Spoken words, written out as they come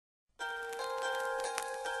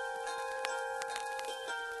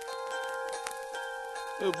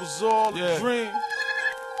It was all a dream.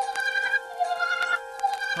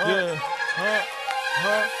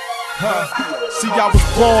 See, I was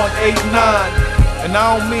born 89, and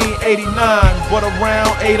I don't mean 89, but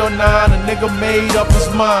around 8 or 9, a nigga made up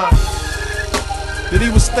his mind that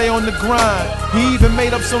he would stay on the grind. He even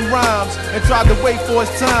made up some rhymes and tried to wait for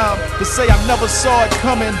his time to say I never saw it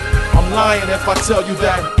coming. I'm lying if I tell you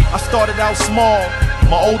that I started out small.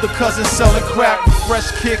 My older cousin selling crack with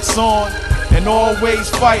fresh kicks on and always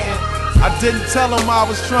fighting. I didn't tell him I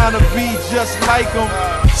was trying to be just like him,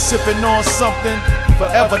 sipping on something,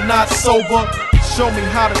 forever not sober. Show me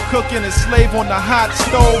how to cook and slave on the hot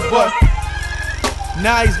stove, but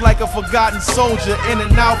now he's like a forgotten soldier, in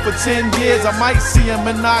and out for 10 years. I might see him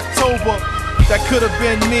in October. That could have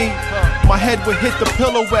been me. My head would hit the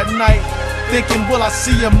pillow at night, thinking, will I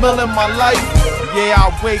see a mill in my life? Yeah,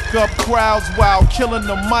 I wake up crowds while killing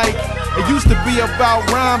the mic. It used to be about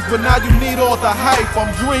rhymes, but now you need all the hype.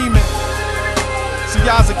 I'm dreaming. See,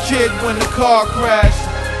 I was a kid when the car crashed,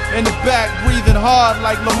 in the back breathing hard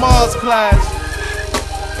like Lamar's class.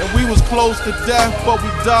 And we was close to death, but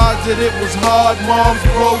we dodged it, it was hard. Mom's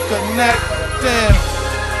broke her neck, damn.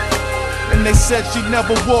 And they said she'd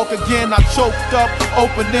never walk again. I choked up,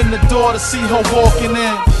 opening the door to see her walking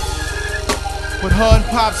in. But her and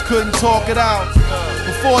Pops couldn't talk it out.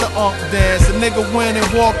 Before the Unk dance, the nigga went and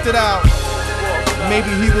walked it out. Maybe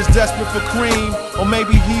he was desperate for cream, or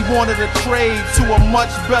maybe he wanted a trade to a much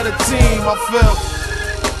better team. I felt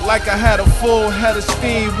like I had a full head of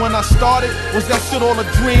steam. When I started, was that shit all a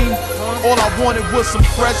dream? All I wanted was some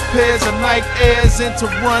fresh pairs of Nike Airs and to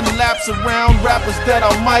run laps around rappers that I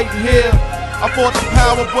might hear. I fought the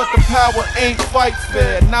power, but the power ain't fight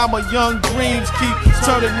fair. Now my young dreams keep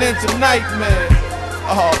turning into nightmares.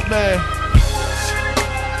 Oh man,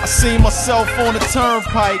 I seen myself on the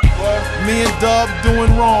turnpike. Me and Dub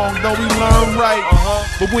doing wrong, though we learn right.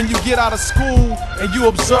 But when you get out of school and you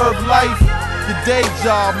observe life, your day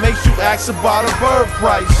job makes you ask about a bird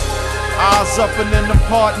price. I was up in an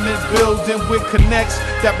apartment building with connects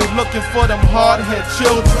that be looking for them hard-head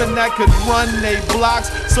children that could run they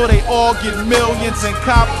blocks so they all get millions and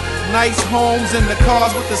cop nice homes and the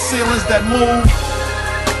cars with the ceilings that move.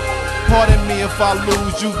 Pardon me if I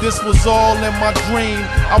lose you, this was all in my dream.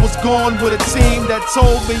 I was gone with a team that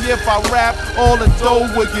told me if I rap, all the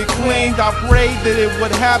dough would get cleaned. I prayed that it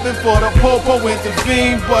would happen for the popo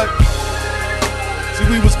intervene, but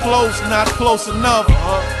we was close, not close enough.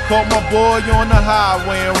 Caught my boy on the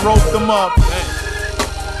highway and roped him up.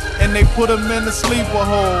 And they put him in the sleeper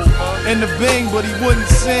hole, in the Bing, but he wouldn't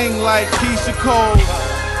sing like Keisha Cole.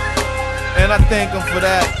 And I thank him for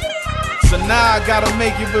that. So now I gotta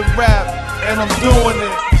make it with rap, and I'm doing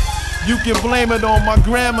it. You can blame it on my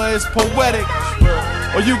grandma, it's poetic.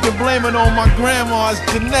 Or you can blame it on my grandma, it's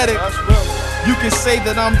genetic. You can say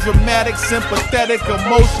that I'm dramatic, sympathetic,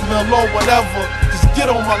 emotional, or whatever. Just get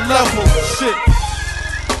on my level, shit.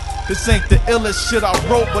 This ain't the illest shit I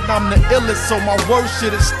wrote, but I'm the illest, so my worst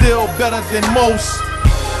shit is still better than most.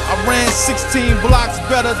 I ran 16 blocks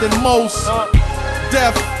better than most.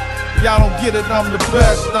 Deaf, y'all don't get it, I'm the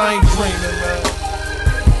best. I ain't dreaming, man.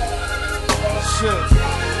 Shit.